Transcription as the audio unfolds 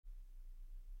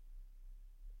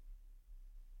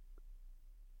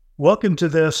Welcome to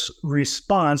this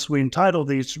response. We entitle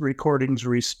these recordings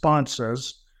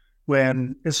responses.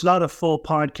 When it's not a full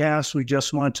podcast, we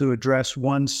just want to address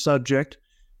one subject,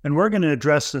 and we're going to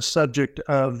address the subject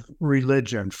of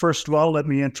religion. First of all, let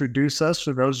me introduce us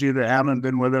for those of you that haven't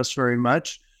been with us very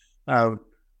much. I'm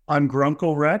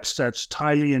Grunkle Rex. That's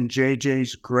Tylee and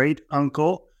JJ's great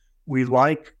uncle. We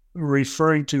like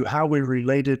referring to how we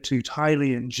related to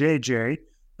Tylee and JJ.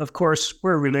 Of course,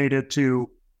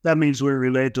 that means we're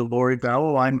related to Lori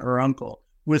Vallow. I'm her uncle.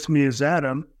 With me is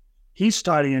Adam. He's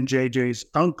Tylee and JJ's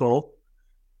uncle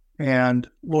and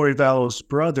Lori Vallow's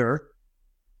brother.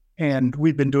 And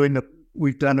we've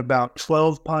done about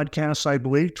 12 podcasts, I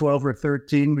believe, 12 or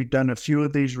 13. We've done a few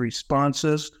of these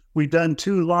responses. We've done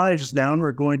 2 lives now, and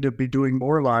we're going to be doing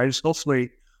more lives,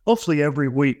 hopefully every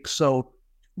week. So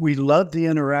we love the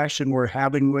interaction we're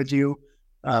having with you.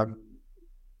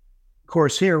 Of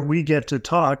course, here we get to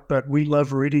talk, but we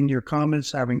love reading your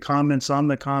comments, having comments on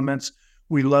the comments.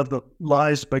 We love the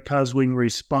lives because we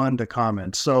respond to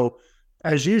comments. So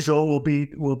as usual,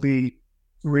 we'll be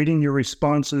reading your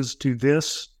responses to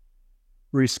this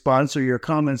response or your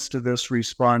comments to this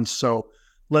response. So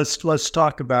let's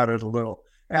talk about it a little.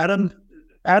 Adam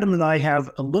and I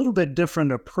have a little bit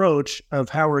different approach of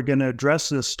how we're going to address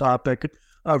this topic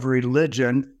of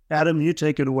religion. Adam, you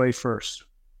take it away first.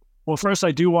 Well, first, I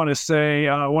do want to say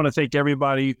I want to thank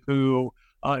everybody who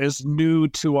is new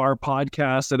to our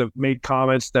podcast that have made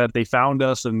comments that they found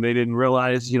us and they didn't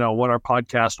realize, what our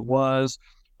podcast was.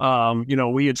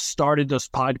 We had started this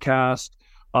podcast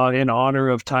in honor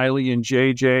of Tylee and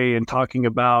JJ and talking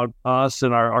about us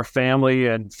and our family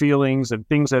and feelings and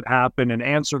things that happened and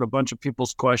answered a bunch of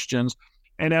people's questions.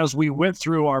 And as we went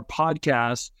through our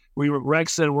podcast,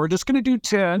 Rex said, we're just going to do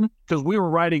 10 because we're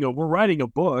writing a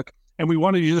book. And we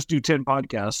wanted to just do 10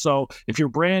 podcasts. So if you're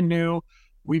brand new,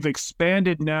 we've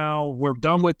expanded now. We're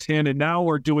done with 10, and now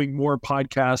we're doing more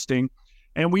podcasting.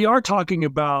 And we are talking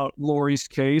about Lori's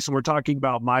case, and we're talking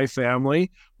about my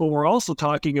family, but we're also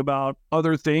talking about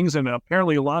other things. And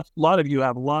apparently a lot of you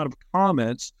have a lot of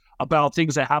comments about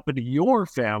things that happened to your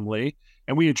family.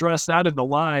 And we address that in the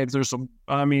lives. Some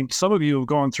of you have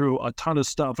gone through a ton of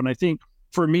stuff. And I think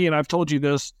for me, and I've told you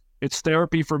this, it's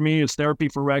therapy for me. It's therapy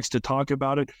for Rex to talk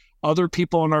about it. Other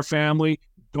people in our family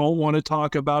don't want to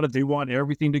talk about it. They want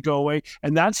everything to go away.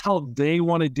 And that's how they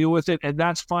want to deal with it. And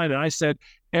that's fine. And I said,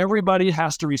 everybody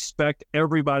has to respect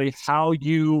everybody, how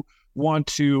you want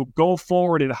to go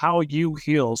forward and how you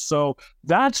heal. So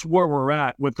that's where we're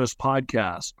at with this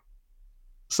podcast.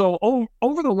 So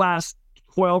over the last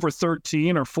 12 or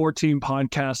 13 or 14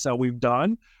 podcasts that we've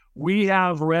done, we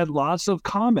have read lots of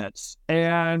comments.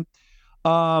 And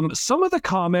some of the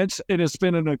comments, it has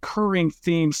been an occurring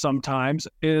theme sometimes,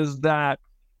 is that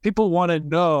people want to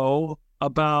know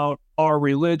about our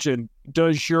religion.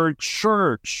 Does your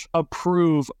church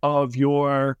approve of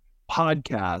your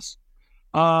podcast?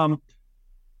 Are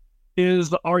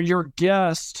your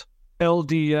guests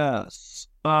LDS?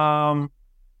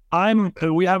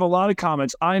 We have a lot of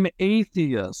comments. I'm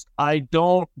atheist. I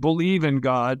don't believe in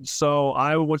God, so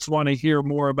I just want to hear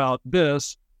more about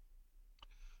this.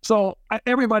 So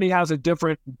everybody has a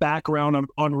different background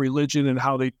on religion and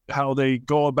how they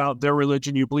go about their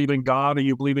religion. You believe in God, or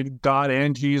you believe in God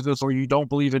and Jesus, or you don't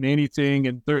believe in anything.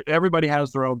 And everybody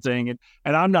has their own thing.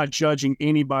 And I'm not judging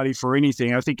anybody for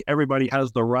anything. I think everybody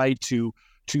has the right to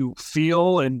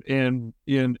feel and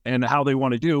how they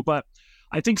want to do. But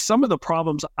I think some of the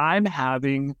problems I'm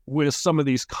having with some of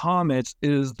these comments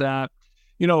is that,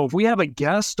 if we have a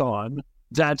guest on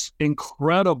that's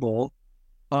incredible,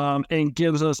 and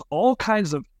gives us all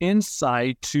kinds of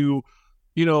insight to,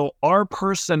 our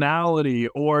personality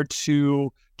or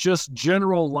to just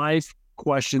general life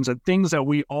questions and things that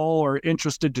we all are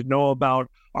interested to know about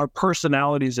our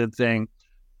personalities and things.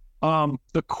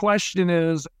 The question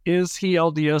is he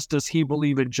LDS? Does he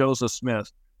believe in Joseph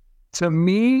Smith? To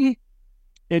me,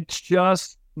 it's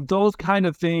just those kind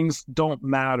of things don't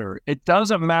matter. It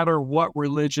doesn't matter what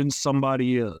religion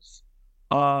somebody is.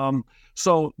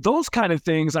 So those kind of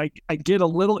things, I get a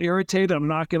little irritated. I'm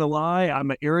not going to lie. I'm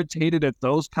irritated at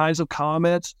those kinds of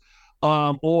comments.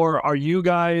 Or are you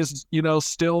guys,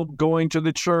 still going to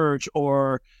the church?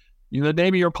 Or, the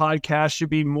name of your podcast should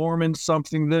be Mormon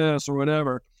something this or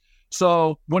whatever.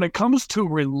 So when it comes to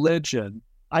religion,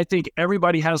 I think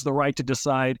everybody has the right to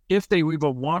decide if they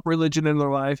even want religion in their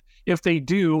life. If they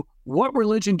do, what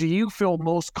religion do you feel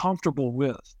most comfortable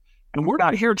with? And we're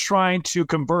not here trying to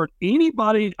convert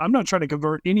anybody. I'm not trying to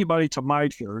convert anybody to my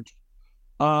church.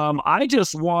 I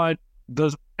just want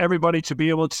everybody to be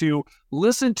able to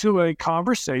listen to a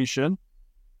conversation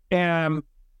and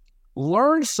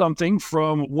learn something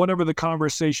from whatever the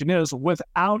conversation is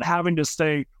without having to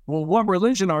say, well, what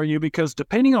religion are you? Because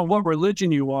depending on what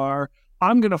religion you are,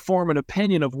 I'm going to form an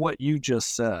opinion of what you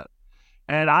just said.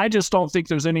 And I just don't think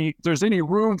there's any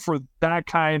room for that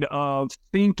kind of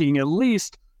thinking, at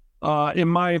least in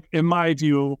my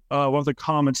view of the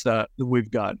comments that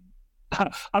we've got.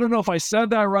 I don't know if I said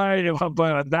that right,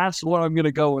 but that's what I'm going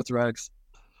to go with, Rex.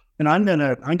 And I'm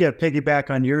gonna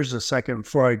piggyback on yours a second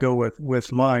before I go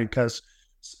with mine, because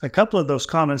a couple of those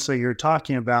comments that you're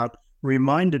talking about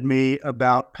reminded me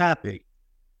about Pappy.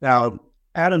 Now,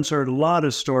 Adam's heard a lot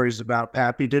of stories about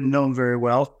Pappy, didn't know him very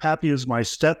well. Pappy is my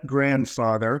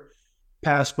step-grandfather,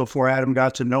 passed before Adam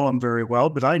got to know him very well,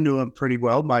 but I knew him pretty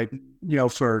well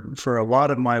for a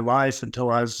lot of my life until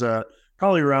I was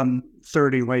probably around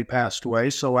 30 when he passed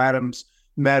away. So Adam's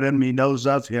met him, he knows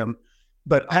of him.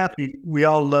 But Pappy, we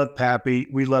all love Pappy.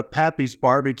 We love Pappy's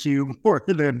barbecue more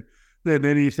than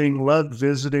anything, loved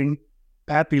visiting.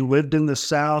 Pappy lived in the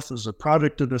South, as a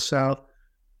product of the South.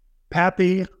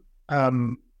 Pappy,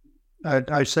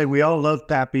 I say we all love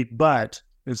Pappy, but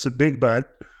it's a big but.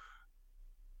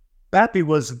 Pappy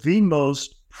was the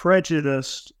most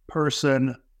prejudiced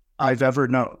person I've ever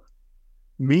known.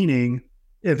 Meaning,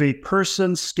 if a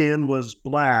person's skin was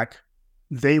black,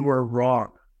 they were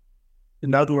wrong.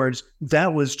 In other words,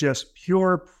 that was just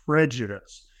pure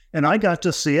prejudice. And I got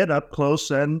to see it up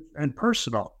close and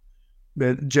personal,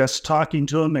 but just talking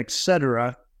to him,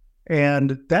 etc.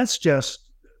 And that's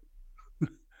just,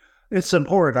 it's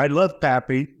abhorrent. I love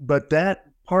Pappy, but that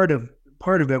part of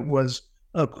it was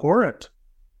abhorrent.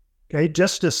 Okay,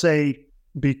 just to say,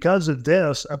 because of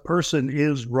this, a person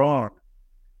is wrong.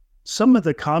 Some of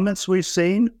the comments we've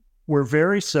seen were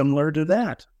very similar to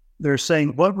that. They're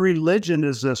saying, what religion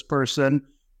is this person?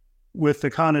 With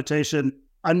the connotation,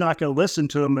 I'm not going to listen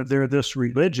to them if they're this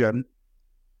religion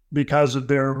because of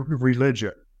their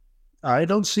religion. I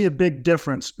don't see a big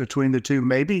difference between the two.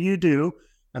 Maybe you do,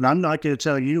 and I'm not going to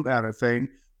tell you how to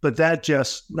think, but that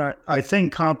just, I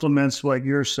think, complements what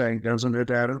you're saying, doesn't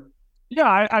it, Adam?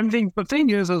 Yeah, I think the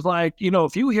thing is like,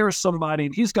 if you hear somebody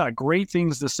and he's got great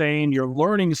things to say and you're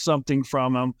learning something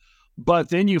from him, but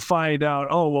then you find out,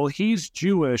 oh, well, he's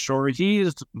Jewish or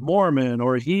he's Mormon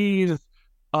or he's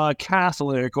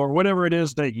Catholic or whatever it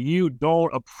is that you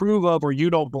don't approve of or you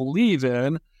don't believe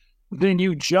in, then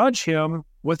you judge him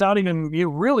without even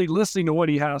really listening to what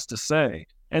he has to say.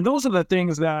 And those are the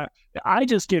things that I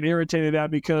just get irritated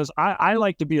at, because I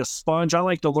like to be a sponge. I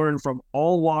like to learn from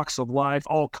all walks of life,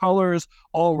 all colors,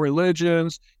 all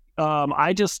religions.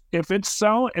 If it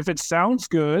sounds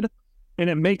good and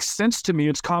it makes sense to me,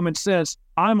 it's common sense,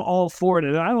 I'm all for it.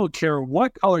 And I don't care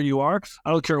what color you are.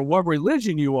 I don't care what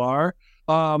religion you are.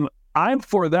 I'm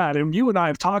for that. And you and I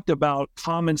have talked about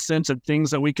common sense and things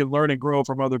that we can learn and grow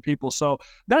from other people. So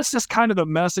that's just kind of the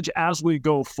message as we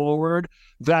go forward,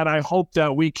 that I hope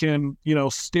that we can,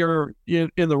 steer in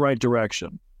the right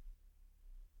direction.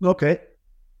 Okay.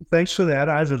 Thanks for that.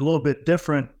 I have a little bit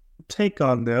different take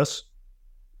on this.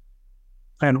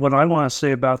 And what I want to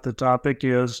say about the topic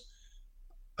is,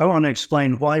 I want to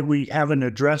explain why we haven't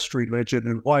addressed religion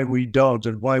and why we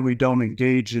don't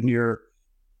engage in your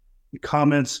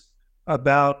comments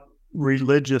about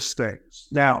religious things.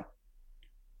 Now,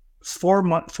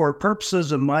 for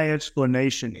purposes of my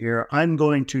explanation here, I'm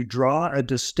going to draw a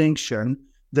distinction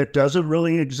that doesn't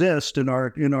really exist in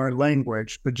our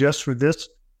language, but just for this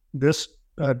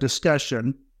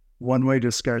discussion, one-way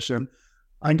discussion,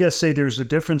 I'm going to say there's a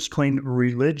difference between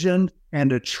religion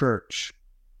and a church.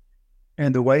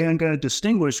 And the way I'm going to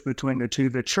distinguish between the two,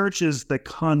 the church is the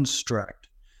construct.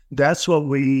 That's what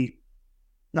we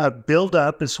build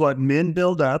up. It's what men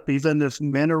build up, even if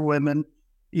men or women,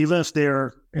 even if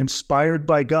they're inspired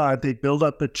by God, they build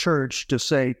up a church to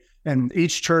say, and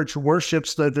each church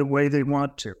worships the way they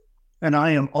want to. And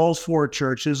I am all for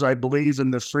churches. I believe in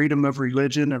the freedom of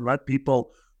religion and let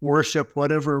people worship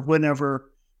whatever, whenever,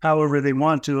 however they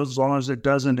want to, as long as it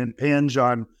doesn't impinge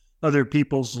on other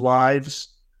people's lives,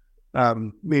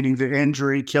 meaning the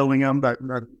injury, killing them.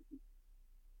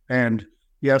 And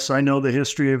yes, I know the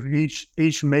history of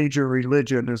each major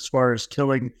religion as far as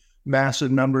killing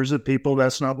massive numbers of people.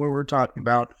 That's not what we're talking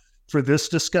about. For this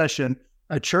discussion,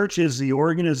 a church is the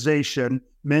organization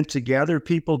meant to gather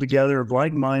people together of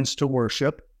like minds to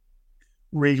worship.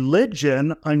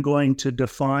 Religion, I'm going to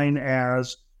define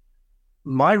as,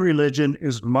 my religion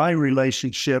is my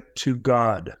relationship to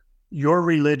God. Your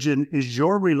religion is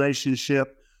your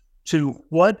relationship to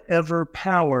whatever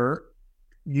power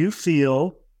you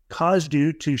feel caused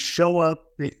you to show up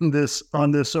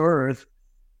on this earth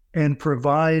and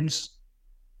provides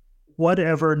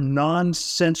whatever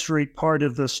non-sensory part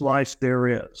of this life there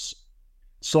is.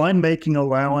 So I'm making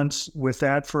allowance with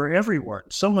that for everyone.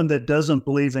 Someone that doesn't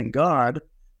believe in God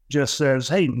just says,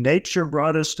 hey, nature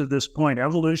brought us to this point.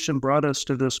 Evolution brought us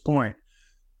to this point.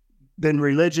 Then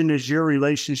religion is your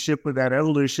relationship with that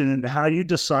evolution and how you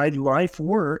decide life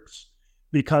works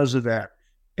because of that.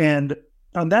 And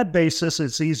on that basis,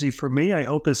 it's easy for me. I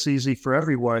hope it's easy for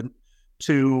everyone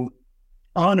to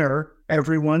honor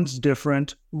everyone's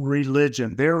different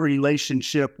religion, their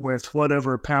relationship with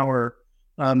whatever power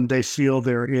they feel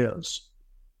there is.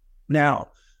 Now,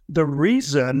 the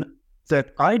reason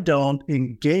that I don't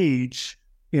engage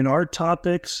in our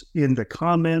topics, in the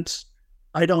comments,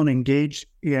 I don't engage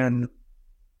in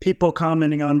people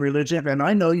commenting on religion, and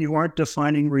I know you aren't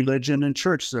defining religion and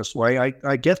church this way.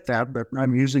 I get that, but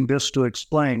I'm using this to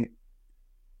explain,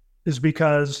 is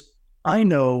because I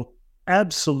know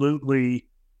absolutely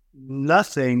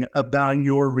nothing about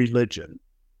your religion,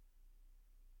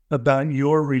 about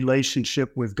your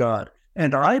relationship with God.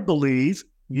 And I believe,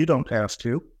 you don't have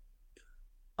to,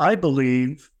 I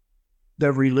believe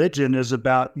that religion is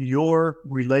about your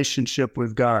relationship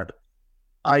with God.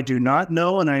 I do not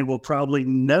know, and I will probably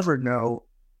never know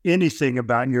anything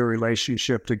about your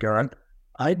relationship to God.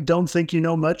 I don't think you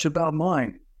know much about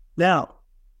mine. Now,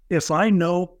 if I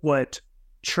know what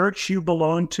church you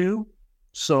belong to,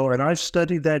 and I've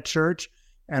studied that church,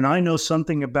 and I know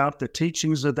something about the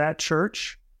teachings of that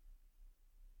church,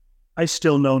 I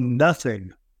still know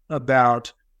nothing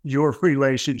about your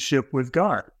relationship with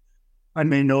God. I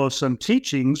may know of some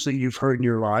teachings that you've heard in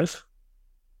your life,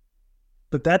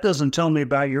 but that doesn't tell me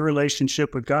about your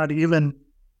relationship with God, even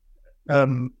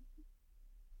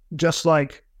just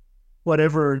like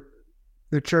whatever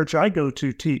the church I go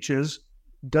to teaches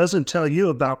doesn't tell you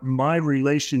about my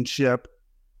relationship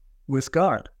with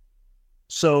God.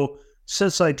 So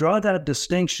since I draw that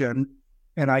distinction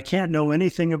and I can't know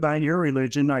anything about your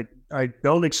religion, I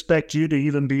don't expect you to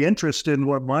even be interested in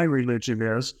what my religion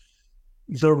is.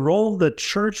 The role the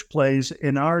church plays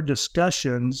in our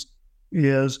discussions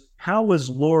is how is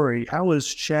Lori, how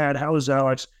is Chad, how is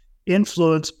Alex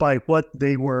influenced by what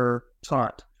they were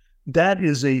taught? That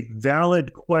is a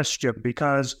valid question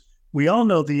because we all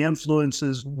know the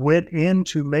influences went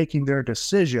into making their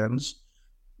decisions.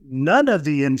 None of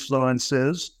the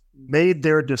influences made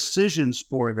their decisions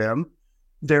for them.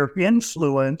 Their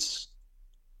influence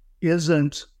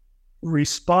isn't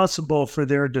responsible for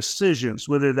their decisions,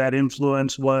 whether that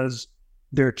influence was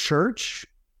their church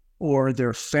or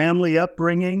their family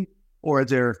upbringing or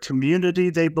their community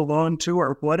they belong to,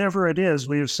 or whatever it is.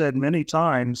 We have said many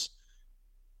times,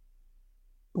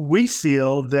 we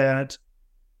feel that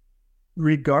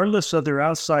regardless of their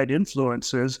outside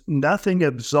influences, nothing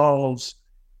absolves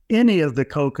any of the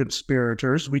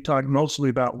co-conspirators, we talk mostly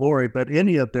about Lori, but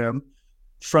any of them,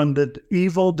 from the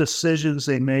evil decisions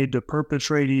they made to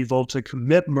perpetrate evil, to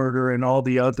commit murder, and all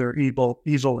the other evil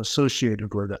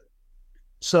associated with it.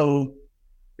 So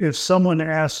if someone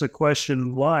asks a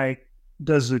question like,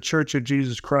 does the Church of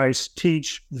Jesus Christ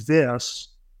teach this?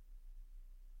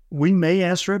 We may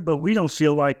answer it, but we don't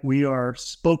feel like we are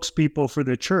spokespeople for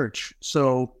the church.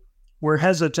 So we're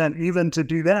hesitant even to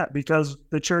do that because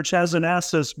the church hasn't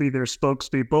asked us to be their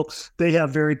spokespeople. They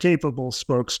have very capable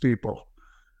spokespeople.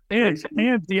 And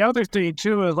the other thing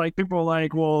too is like people are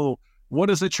like, well, what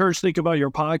does the church think about your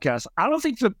podcast? I don't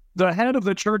think the head of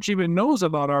the church even knows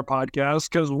about our podcast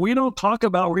because we don't talk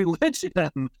about religion.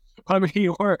 I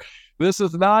mean, this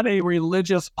is not a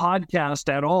religious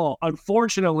podcast at all.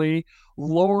 Unfortunately,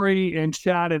 Lori and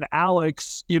Chad and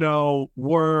Alex,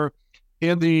 were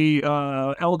in the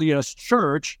LDS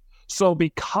church. So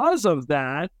because of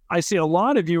that, I see a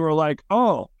lot of you are like,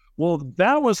 oh, well,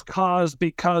 that was caused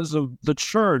because of the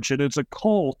church and it's a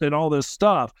cult and all this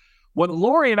stuff. What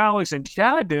Lori and Alex and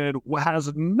Chad did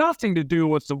has nothing to do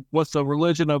with the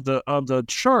religion of the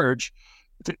church.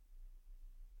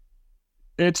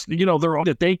 It's, they're all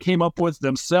that they came up with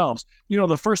themselves.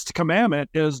 The first commandment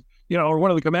is, or one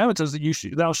of the commandments is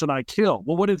that thou shalt not kill.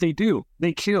 Well, what did they do?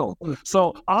 They killed.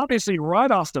 So obviously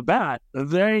right off the bat,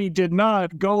 they did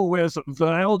not go with the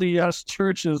LDS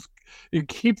churches and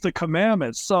keep the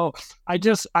commandments. So I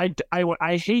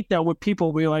hate that when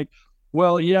people be like,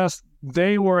 well, yes,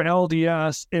 they were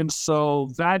LDS. And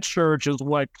so that church is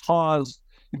what caused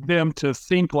them to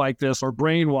think like this or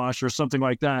brainwash or something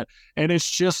like that. And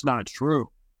it's just not true.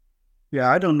 Yeah,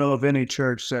 I don't know of any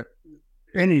church that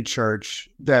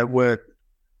would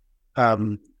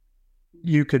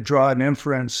you could draw an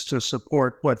inference to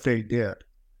support what they did.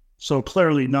 So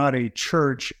clearly not a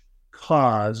church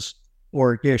cause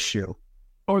or issue.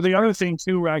 or the other thing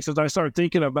too, Rex, is I started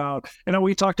thinking about, and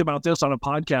we talked about this on a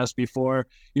podcast before,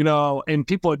 and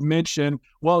people had mentioned,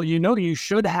 well, you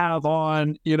should have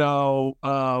on,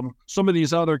 some of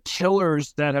these other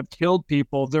killers that have killed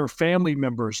people, their family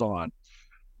members on.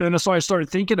 And so I started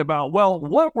thinking about, well,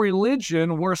 what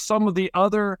religion were some of the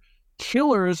other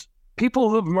killers, people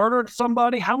who have murdered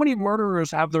somebody? How many murderers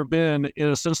have there been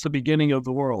since the beginning of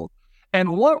the world?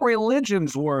 And what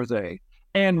religions were they?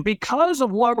 And because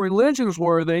of what religions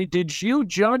were they, did you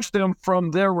judge them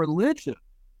from their religion?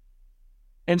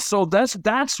 And so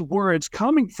that's where it's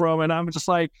coming from. And I'm just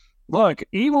like, look,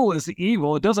 evil is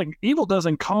evil. Evil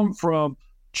doesn't come from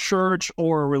church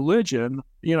or religion.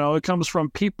 It comes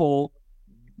from people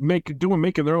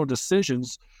making their own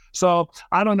decisions. So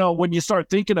I don't know, when you start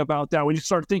thinking about that, when you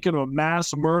start thinking of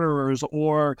mass murderers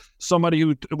or somebody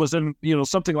who was in,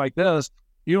 something like this,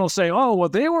 you don't say, oh, well,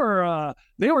 they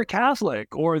were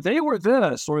Catholic, or they were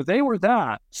this, or they were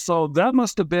that. So that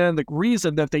must have been the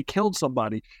reason that they killed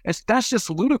somebody. That's just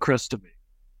ludicrous to me.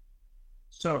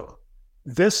 So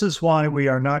this is why we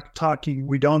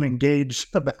don't engage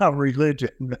about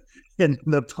religion in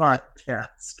the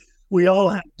podcast. We all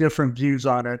have different views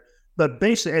on it, but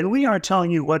basically, and we aren't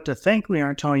telling you what to think. We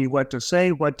aren't telling you what to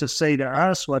say to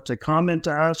us, what to comment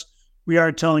to us. We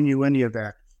aren't telling you any of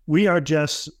that. We are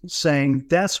just saying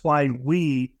that's why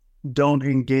we don't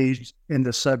engage in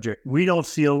the subject. We don't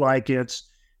feel like it's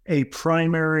a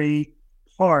primary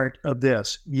part of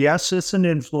this. Yes, it's an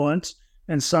influence,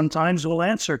 and sometimes we'll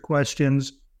answer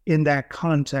questions in that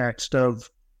context of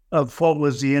what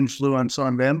was the influence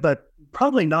on them, but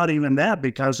probably not even that,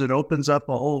 because it opens up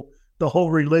the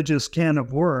whole religious can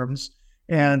of worms,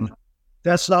 and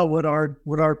that's not what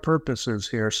our purpose is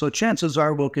here. So chances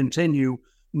are we'll continue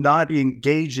not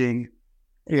engaging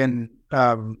in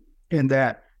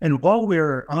that. And while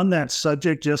we're on that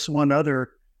subject, just one other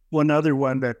one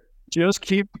that just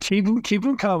keep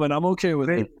them coming. I'm okay with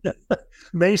it.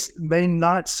 May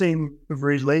not seem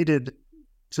related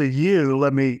to you.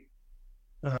 Let me.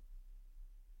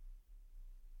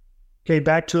 Okay,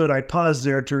 back to it. I paused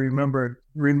there to remember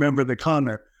the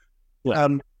comment. Yeah.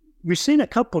 We've seen a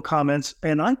couple comments,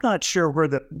 and I'm not sure where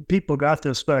the people got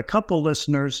this, but a couple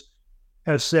listeners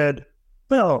have said,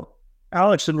 well,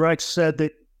 Alex and Rex said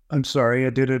that, I'm sorry, I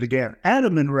did it again.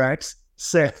 Adam and Rex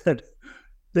said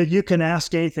that you can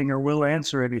ask anything or we'll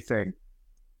answer anything.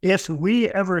 If we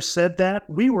ever said that,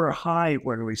 we were high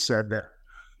when we said that.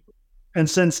 And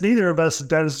since neither of us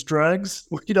does drugs,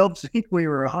 we don't think we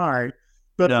were high.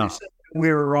 But no. We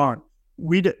were wrong.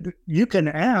 You can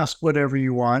ask whatever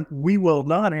you want. We will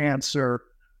not answer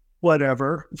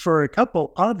whatever for a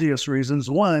couple obvious reasons.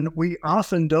 One, we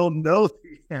often don't know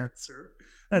the answer.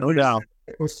 And no doubt.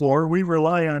 Before, we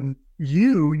rely on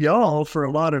y'all, for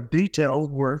a lot of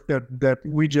detailed work that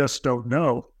we just don't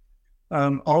know.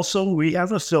 Also, we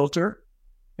have a filter,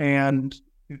 and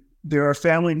there are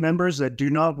family members that do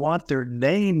not want their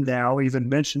name now even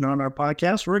mentioned on our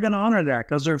podcast. We're going to honor that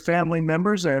because they're family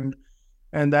members, and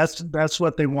that's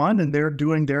what they want, and they're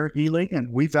doing their healing,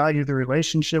 and we value the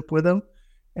relationship with them.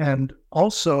 And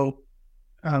also,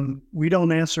 we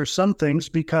don't answer some things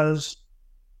because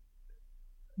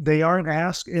they aren't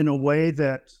asked in a way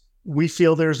that we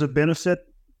feel there's a benefit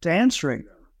to answering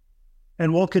them.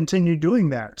 And we'll continue doing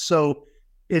that. So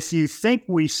if you think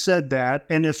we said that,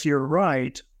 and if you're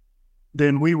right,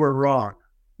 then we were wrong.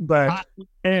 But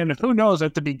and who knows,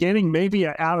 at the beginning, maybe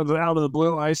out of the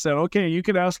blue, I said, okay, you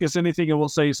can ask us anything and we'll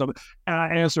say something,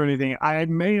 answer anything. I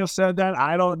may have said that.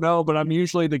 I don't know, but I'm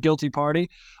usually the guilty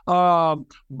party. But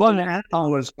that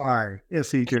was high,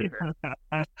 if he could.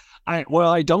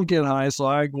 I don't get high, so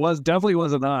I definitely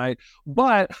wasn't high.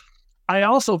 But I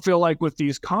also feel like with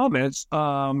these comments,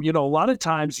 a lot of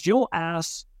times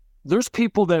there's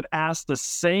people that ask the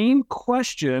same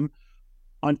question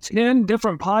on 10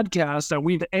 different podcasts that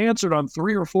we've answered on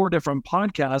 3 or 4 different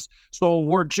podcasts. So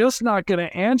we're just not going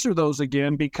to answer those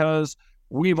again because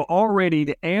we've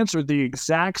already answered the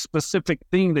exact specific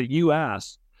thing that you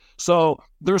asked. So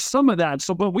there's some of that.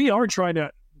 So, but we are trying to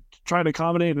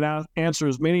accommodate and answer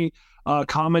as many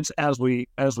comments as we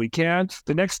can.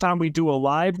 The next time we do a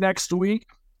live next week,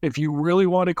 if you really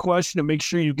want a question, to make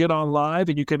sure you get on live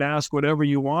and you can ask whatever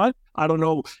you want. I don't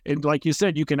know. And like you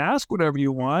said, you can ask whatever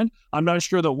you want. I'm not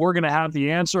sure that we're going to have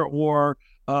the answer or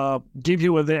give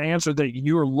you the answer that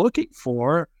you're looking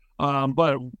for.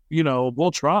 But,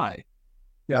 we'll try.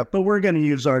 Yeah, but we're going to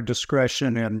use our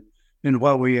discretion in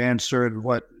what we answer and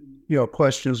what,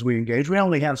 questions we engage. We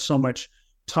only have so much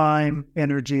time,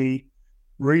 energy,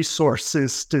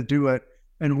 resources to do it.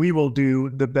 And we will do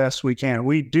the best we can.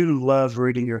 We do love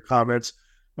reading your comments.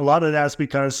 a lot of that's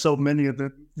because so many of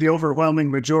the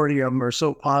overwhelming majority of them are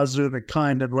so positive and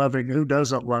kind and loving. Who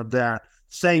doesn't love that?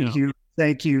 Thank you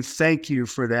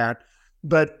for that.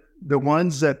 But the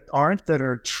ones that aren't, that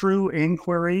are true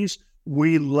inquiries,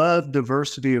 we love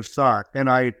diversity of thought. And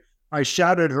I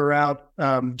shouted her out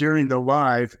during the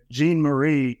live. Jean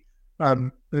Marie,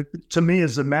 to me,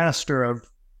 is the master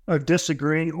of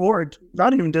disagreeing, or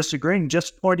not even disagreeing,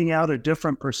 just pointing out a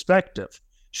different perspective.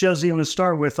 She doesn't even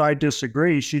start with "I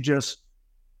disagree." She just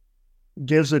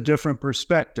gives a different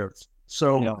perspective.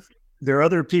 So there are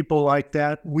other people like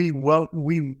that.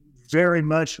 We very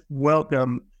much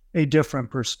welcome a different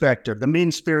perspective. The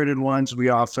mean-spirited ones we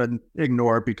often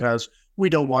ignore because we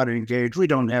don't want to engage. We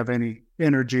don't have any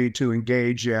energy to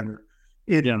engage in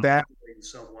battling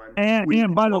someone.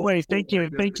 And by the way, thank you.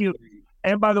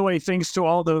 And by the way, thanks to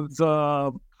all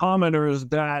the commenters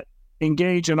that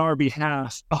engage in our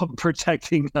behalf of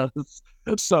protecting us.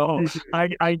 So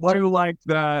I do like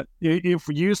that. If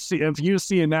you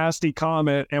see a nasty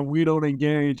comment and we don't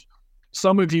engage,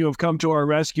 some of you have come to our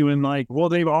rescue and like, well,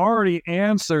 they've already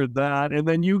answered that, and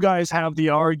then you guys have the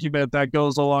argument that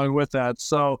goes along with that.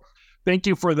 So thank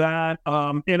you for that.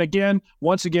 And again,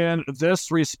 once again,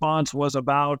 this response was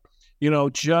about,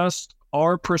 just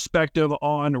our perspective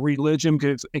on religion,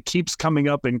 because it keeps coming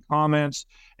up in comments.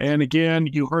 And again,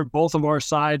 you heard both of our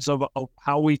sides of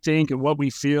how we think and what we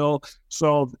feel.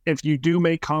 So if you do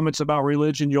make comments about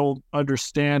religion, you'll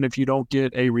understand if you don't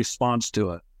get a response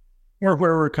to it, or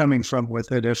where we're coming from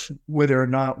with it, if whether or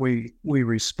not we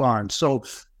respond. So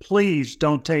please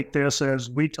don't take this as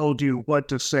we told you what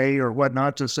to say or what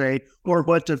not to say, or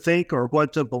what to think or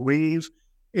what to believe,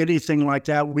 anything like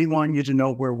that. We want you to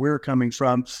know where we're coming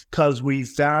from, because we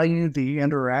value the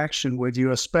interaction with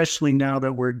you, especially now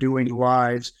that we're doing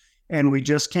lives and we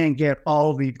just can't get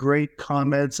all the great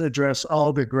comments, address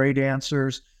all the great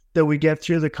answers that we get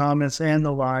through the comments and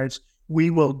the lives. We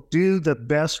will do the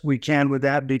best we can with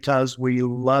that because we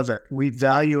love it. We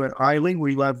value it highly.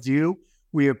 We love you.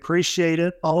 We appreciate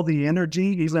it. All the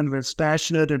energy, even if it's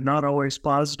passionate and not always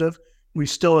positive, we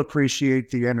still appreciate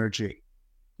the energy.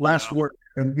 Last word,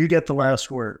 and you get the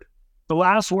last word. The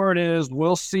last word is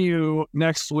we'll see you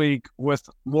next week with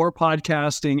more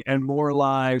podcasting and more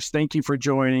lives. Thank you for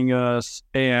joining us.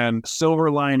 And Silver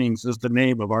Linings is the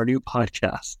name of our new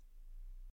podcast.